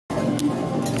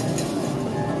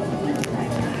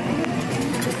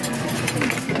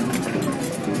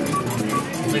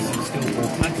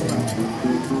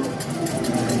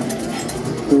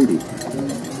40,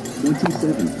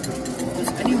 27, Does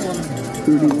anyone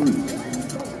 31,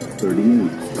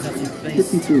 38, this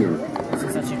is 54, actually this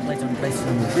is actually played on based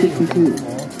on the video 52, game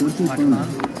before, 25, Pac-Man,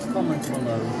 comment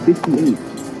below. 58,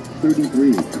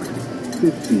 33,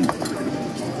 15,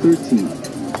 13,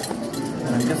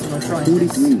 And I'm guessing I'll try 43,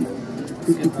 this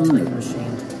Skill Ball 55,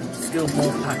 machine. Skill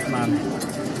Ball Pac-Man.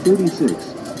 46,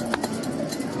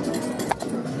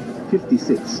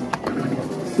 56,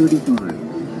 35,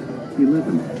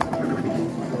 11,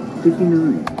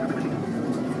 59,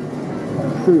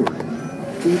 4,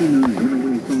 49,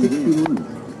 61,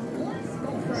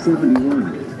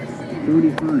 71,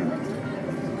 45,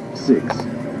 6,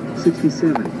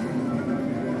 67,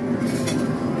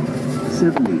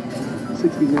 70,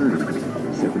 69,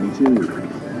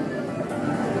 72,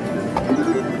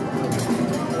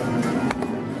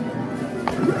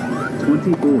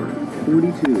 24,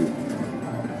 42,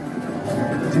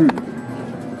 10,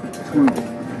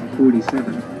 12,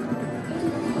 47,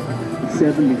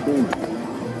 74,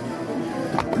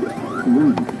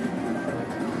 1,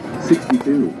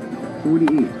 62,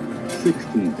 48,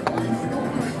 16,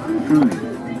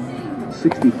 5,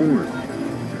 64,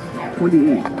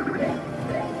 28,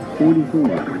 44,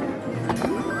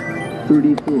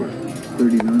 34,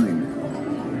 39,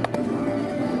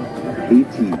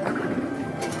 18,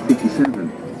 57,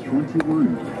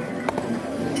 21.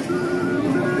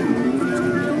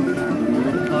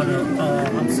 Oh no,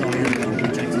 I'm sorry, I'm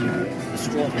projecting the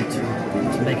strawberry to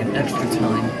make an extra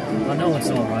time. I know it's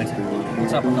alright.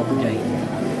 Let's have another game.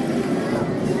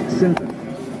 7,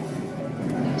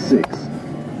 6,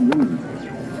 1,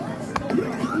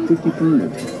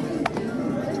 55,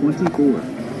 24,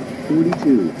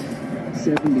 42,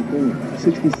 74,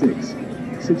 66,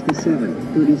 67,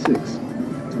 36,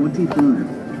 25,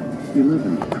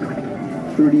 11,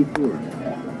 34,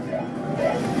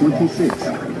 26,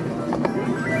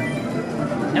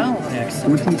 Now I accept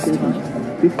this 27, time.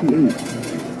 58,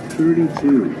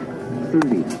 32,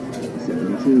 30,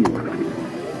 72,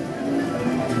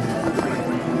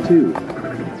 2,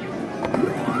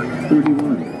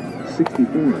 31,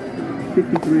 64,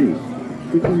 53,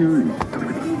 59,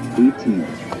 18,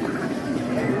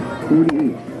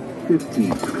 48,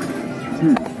 15,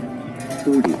 10,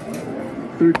 40,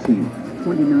 13,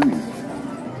 29,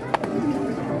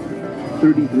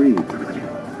 33,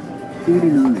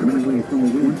 49, run away from the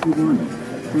 21,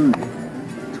 5,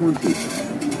 20,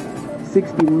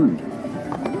 61,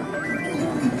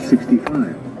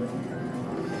 65,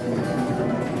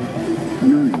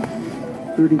 9,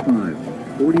 35,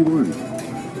 41,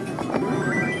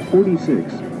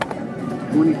 46,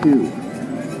 22,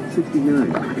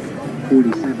 69,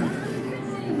 47,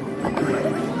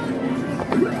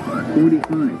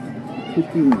 45,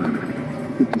 51,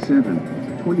 57,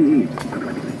 28,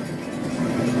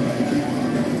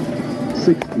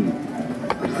 60,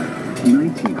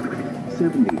 19,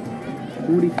 70,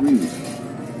 43,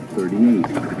 38,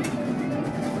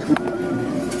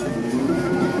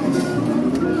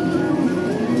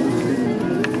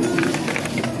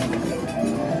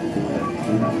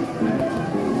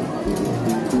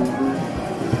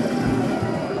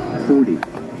 40,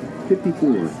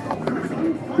 54,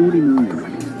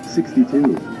 49,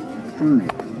 62,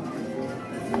 5,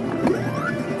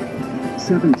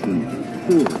 17,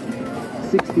 4,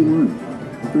 61,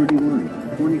 31,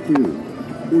 22,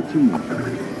 14,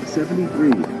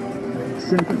 73,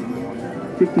 7,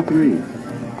 53,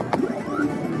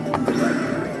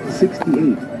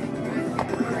 68,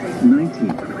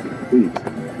 19, 8,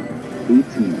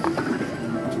 18,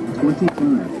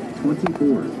 25,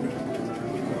 24,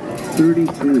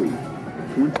 32,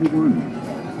 21,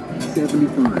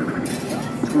 75,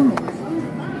 12,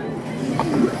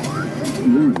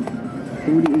 1,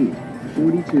 48,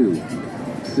 42,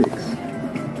 6,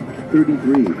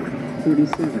 33,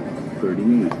 37,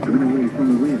 38, run away from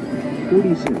the wind,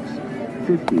 46,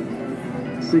 50,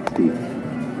 60,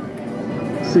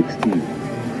 16,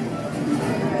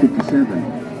 57,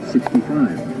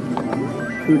 65,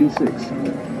 36,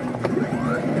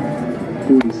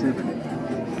 47,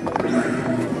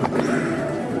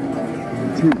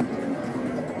 10,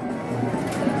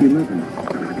 11,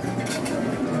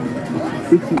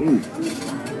 58,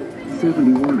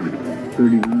 71,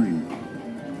 39,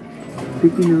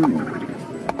 59,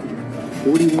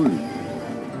 41,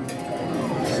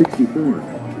 64,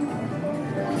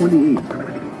 28,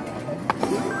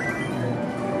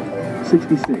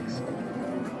 66,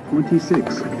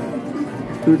 26,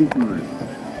 35,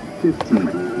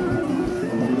 15,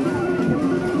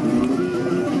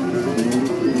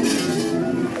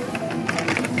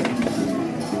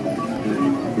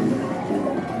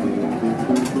 1,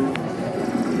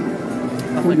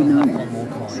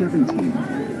 17,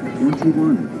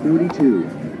 21, 42,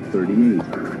 38,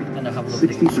 And I have a look at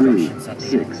the 63, instructions at the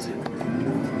 6,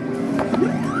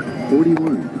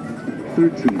 41,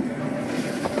 13,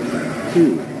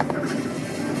 2,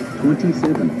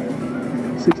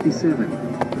 27, 67,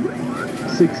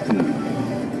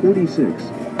 16, 46,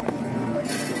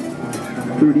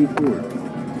 34,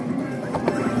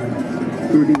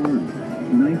 31,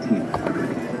 19,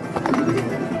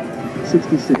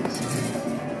 66,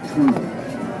 12,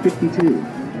 52,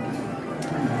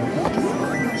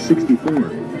 64,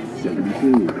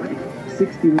 72,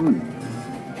 61,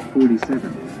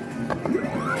 47,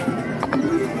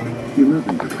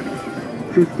 11,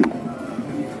 50,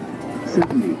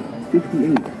 70,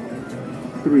 58,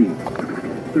 3,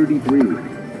 33,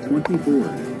 24,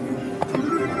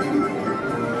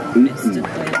 18, Instant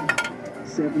fail.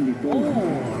 74, Oh,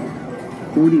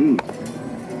 48,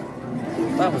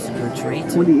 that was a good treat.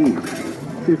 28,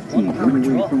 15, One run away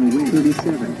drop. from a win,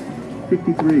 37,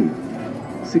 53,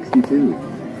 62,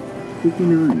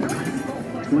 59,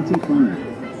 25,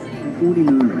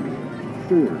 49,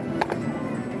 4,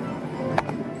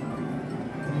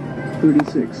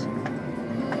 36,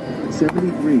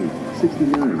 73,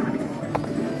 69,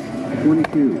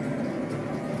 22,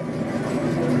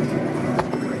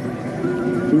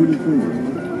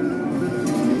 44,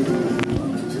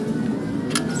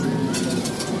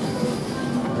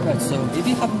 Right, so if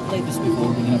you haven't played this before,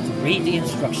 you're going to have to read the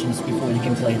instructions before you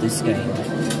can play this game.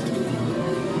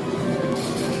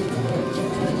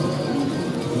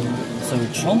 So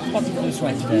Chomp button is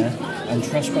right there, and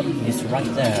Trash button is right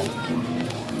there.